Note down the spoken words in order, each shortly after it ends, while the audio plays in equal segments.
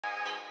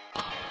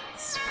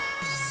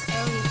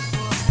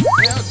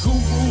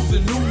She's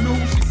a new,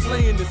 she's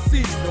slaying the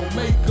city. No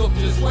makeup,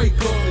 just wake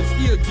up and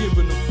still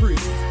giving them pretty.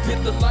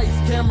 Hit the lights,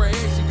 camera,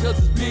 action, cause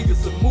it's big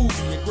as a movie.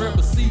 And grab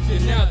a seat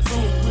and now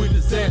tune with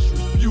Disastrous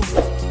Beauty.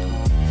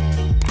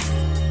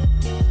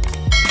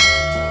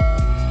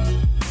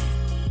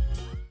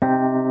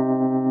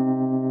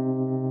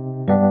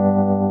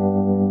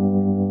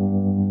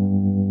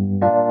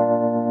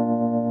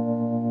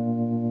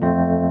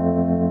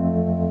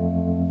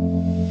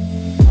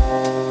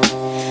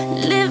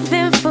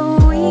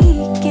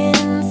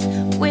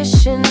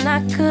 I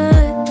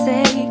could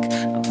take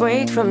a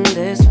break from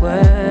this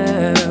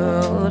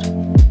world,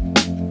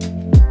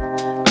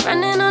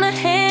 running on a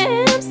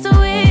hamster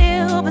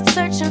wheel, but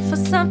searching for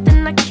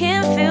something I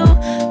can't feel.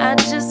 I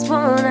just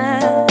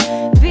wanna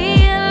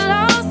be a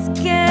lost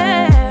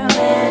girl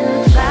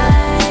and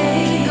fly.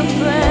 Take a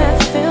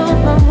breath, feel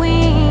my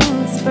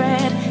wings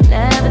spread,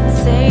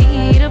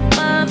 levitate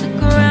above the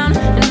ground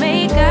and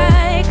make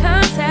eye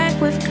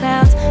contact with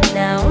clouds.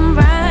 Now I'm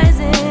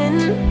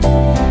rising,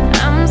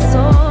 I'm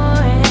soaring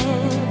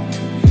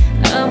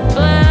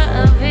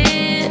above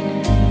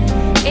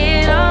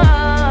it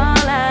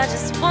all. I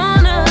just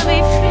wanna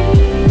be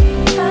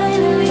free.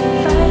 Finally,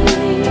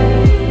 finally,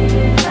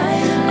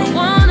 finally. I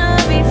wanna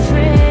be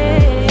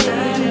free.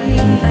 Finally,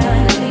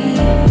 finally,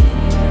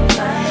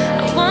 finally.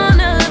 I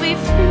wanna be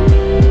free.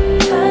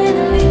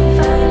 Finally,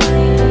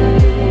 finally,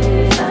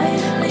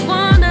 finally. I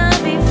wanna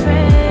be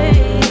free.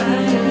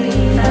 Finally,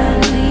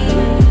 finally,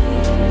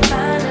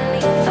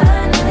 finally,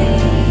 finally.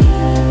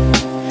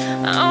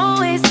 I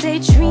always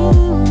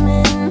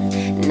daydreaming,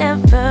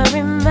 never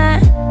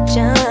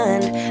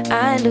imagined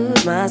I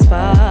lose my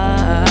spark.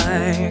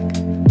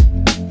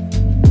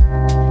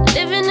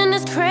 Living in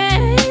this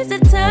crazy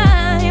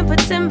time,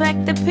 putting back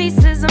the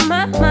pieces of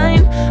my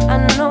mind. I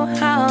know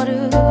how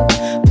to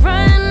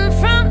run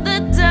from the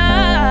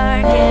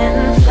dark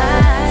and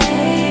fly.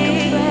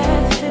 Take a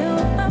breath, feel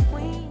my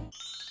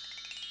wings.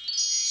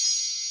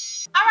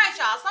 Alright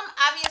y'all, so I'm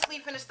obviously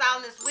finished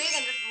styling this wig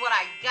and this is what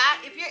I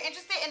got. If you're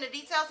interested in the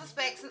details, the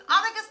specs, and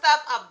all the good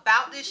stuff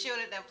about this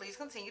unit, then please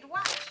continue to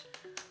watch.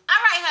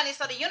 Alright honey,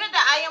 so the unit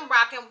that I am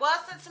rocking was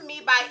sent to me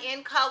by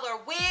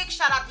Incolorwig.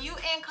 Shout out to you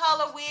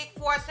Incolorwig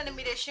for sending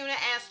me this unit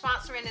and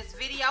sponsoring this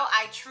video.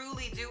 I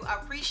truly do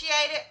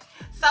appreciate it.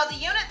 So the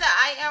unit that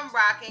I am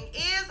rocking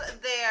is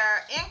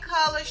their In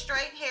Color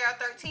Straight Hair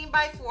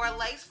 13x4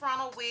 Lace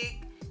Frontal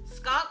Wig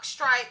Skunk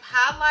Stripe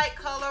Highlight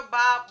Color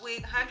Bob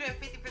Wig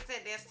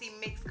 150% density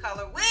mixed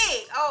color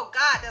wig. Oh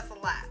god, that's a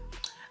lot.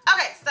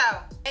 Okay, so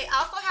they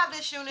also have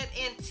this unit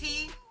in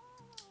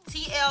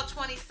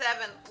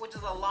TL27, which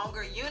is a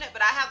longer unit,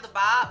 but I have the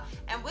bob,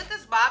 and with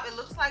this bob it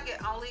looks like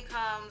it only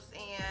comes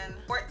in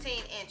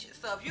 14 inches.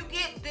 So if you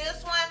get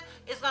this one,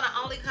 it's gonna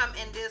only come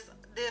in this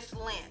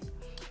length.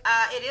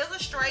 It is a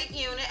straight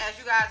unit, as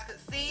you guys could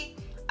see.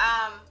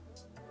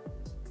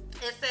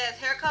 It says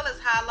hair color is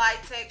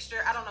highlight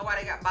texture. I don't know why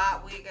they got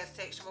bob wig as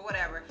texture, but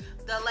whatever.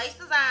 The lace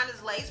design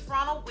is lace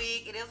frontal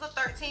wig. It is a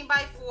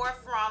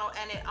 13x4 frontal,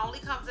 and it only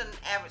comes in an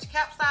average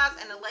cap size,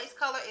 and the lace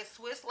color is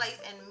Swiss lace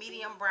and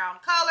medium brown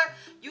color.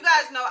 You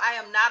guys know I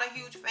am not a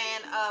huge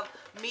fan of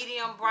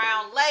medium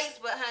brown lace,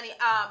 but honey,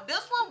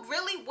 this one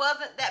really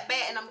wasn't that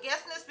bad, and I'm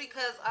guessing it's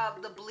because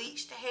of the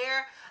bleached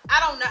hair. I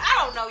don't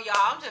know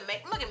y'all. I'm just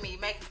look at me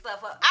making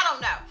stuff up. I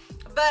don't know.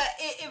 But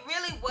it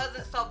really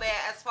wasn't so bad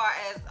as far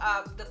as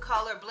the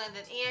color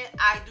blending in.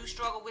 I do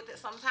struggle with it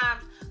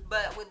sometimes,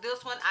 but with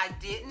this one I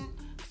didn't.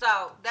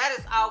 So that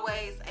is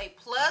always a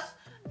plus.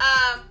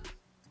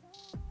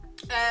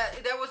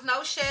 There was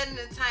no shedding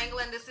and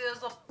tangling. This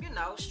is a, you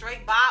know,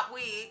 straight bob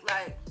wig.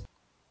 Like,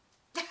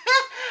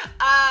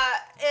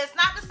 it's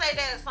not to say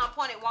that at some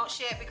point it won't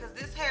shed, because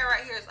this hair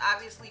right here is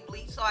obviously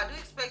bleached, so I do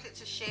expect it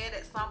to shed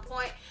at some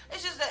point.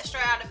 It's just that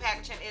straight out of the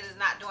packaging it is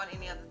not doing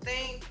any other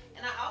thing.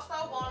 And I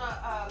also want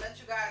to let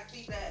you guys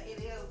see that it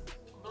is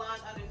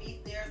blonde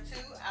underneath there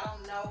too. I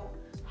don't know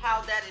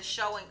how that is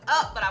showing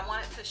up, but I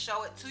wanted to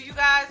show it to you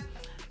guys.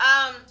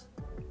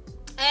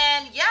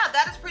 And yeah,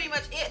 that is pretty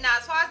much it. Now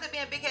as far as it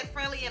being big head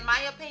friendly, in my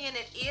opinion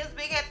it is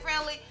big head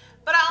friendly,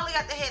 but I only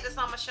got the head that's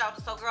on my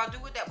shoulder. So girl, do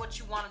with that what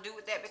you want to do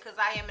with that, because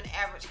I am an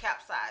average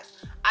cap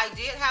size. I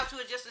did have to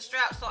adjust the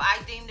strap, so I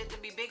deemed it to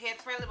be big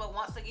head friendly, but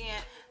once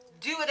again,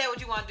 do with that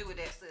what you want to do with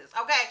that, sis.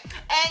 Okay,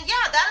 and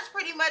yeah, that is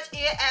pretty much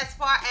it as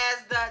far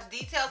as the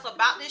details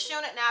about this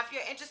unit. Now if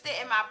you're interested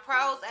in my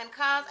pros and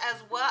cons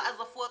as well as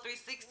a full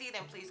 360,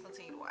 then please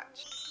continue to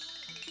watch.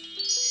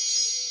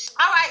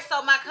 Alright,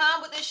 so my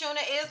con with this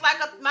unit is like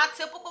my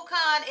typical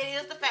con. It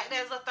is the fact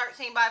that it's a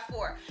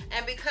 13x4,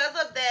 and because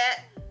of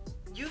that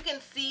you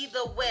can see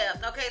the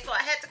weft. Okay, so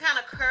I had to kind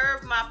of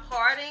curve my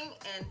parting,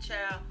 and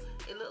child,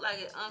 it looked like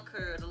it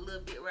uncurved a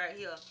little bit right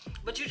here.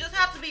 But you just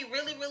have to be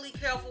really, really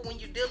careful when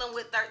you're dealing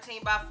with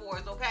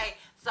 13x4s, okay?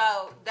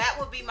 So that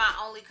would be my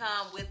only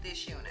con with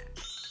this unit.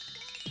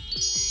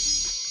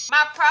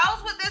 My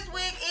pros with this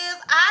wig is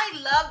I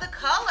love the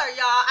color,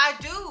 y'all. I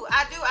do.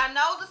 I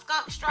know the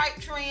skunk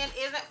stripe trend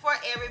isn't for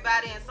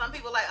everybody, and some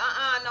people like,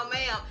 no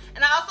ma'am.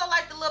 And I also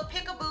like the little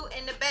peekaboo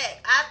in the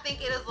back. I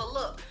think it is a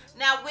look.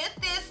 Now with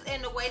this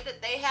and the way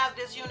that they have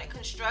this unit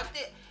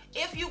constructed,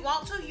 if you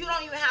want to, you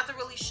don't even have to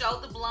really show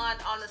the blonde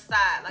on the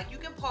side. Like, you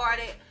can part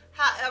it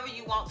however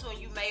you want to, and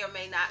you may or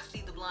may not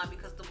see the blonde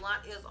because the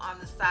blonde is on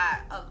the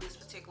side of this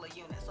particular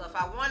unit. So if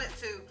I wanted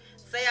to,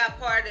 say I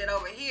parted it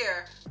over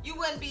here, you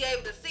wouldn't be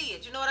able to see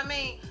it. You know what I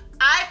mean?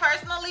 I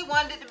personally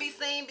wanted it to be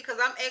seen because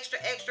I'm extra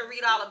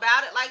read all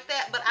about it like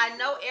that, but I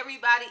know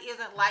everybody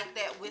isn't like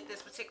that with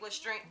this particular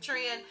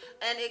trend,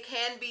 and it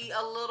can be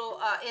a little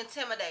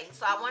intimidating.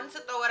 So I wanted to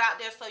throw it out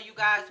there so you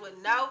guys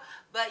would know.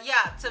 But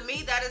yeah, to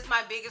me, that is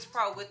my biggest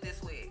pro with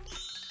this wig.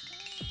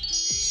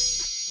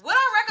 Would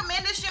I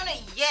recommend this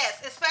unit? Yes,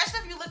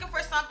 especially if you're looking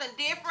for something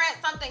different,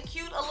 something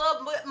cute, a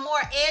little bit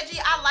more edgy.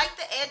 I like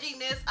the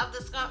edginess of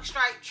the skunk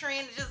stripe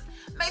trend. It just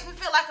makes me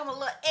feel like I'm a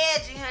little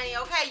edgy, honey,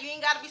 okay? You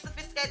ain't got to be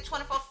sophisticated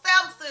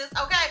 24/7, sis,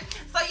 okay?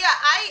 So yeah,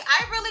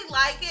 I really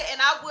like it, and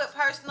I would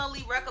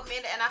personally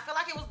recommend it, and I feel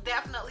like it was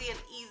definitely an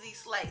easy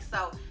slay.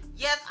 So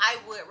yes, I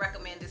would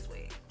recommend this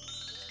wig.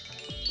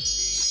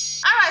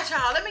 All right,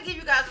 y'all, let me give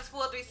you guys this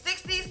full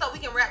 360 so we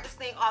can wrap this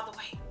thing all the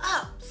way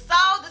up.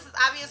 So this is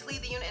obviously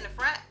the unit in the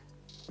front.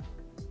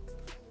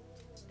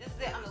 This is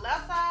it on the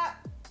left side.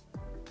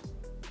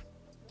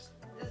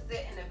 This is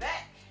it in the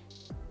back.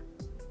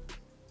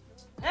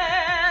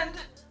 And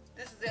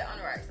this is it on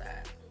the right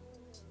side.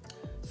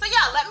 So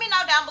yeah, let me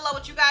know down below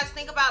what you guys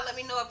think about it. Let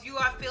me know if you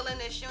are feeling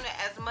this unit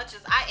as much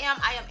as I am.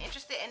 I am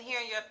interested in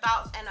hearing your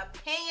thoughts and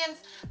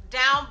opinions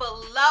down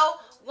below.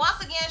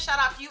 Once again, shout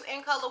out to you,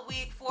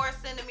 Incolorwig, for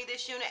sending me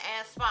this unit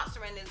and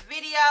sponsoring this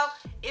video.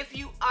 If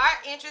you are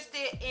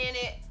interested in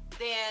it,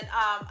 then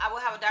I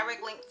will have a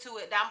direct link to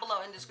it down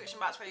below in the description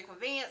box for your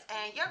convenience.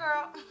 And yeah,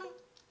 girl,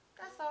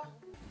 that's all.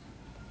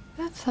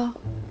 That's all.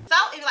 So,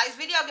 if you like this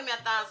video, give me a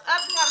thumbs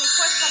up. If you have any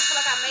questions I feel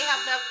like I may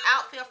have left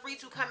out, feel free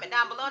to comment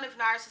down below. And if you're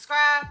not already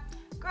subscribed,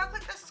 girl,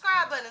 click that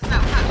subscribe button. It's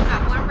not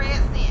not one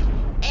red cent.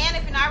 And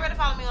if you're not ready to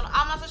follow me on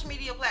all my social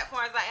media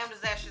platforms, I am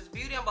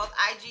DizastrousBeauty on both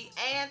IG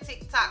and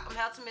TikTok. I'm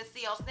Healthy Miss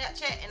C on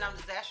Snapchat, and I'm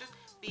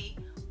DizastrousB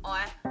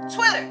on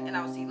Twitter. And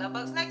I will see you love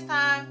bugs next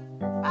time.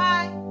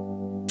 Bye.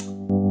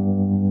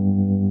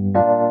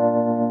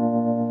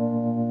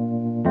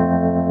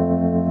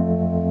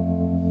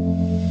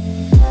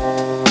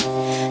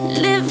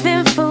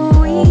 Living for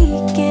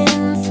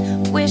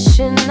weekends,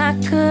 wishing I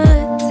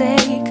could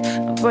take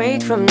a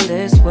break from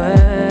this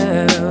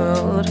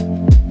world.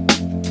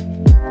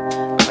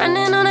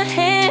 Running on a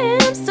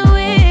hamster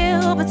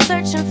wheel, but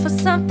searching for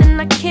something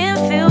I can't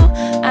feel.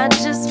 I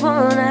just want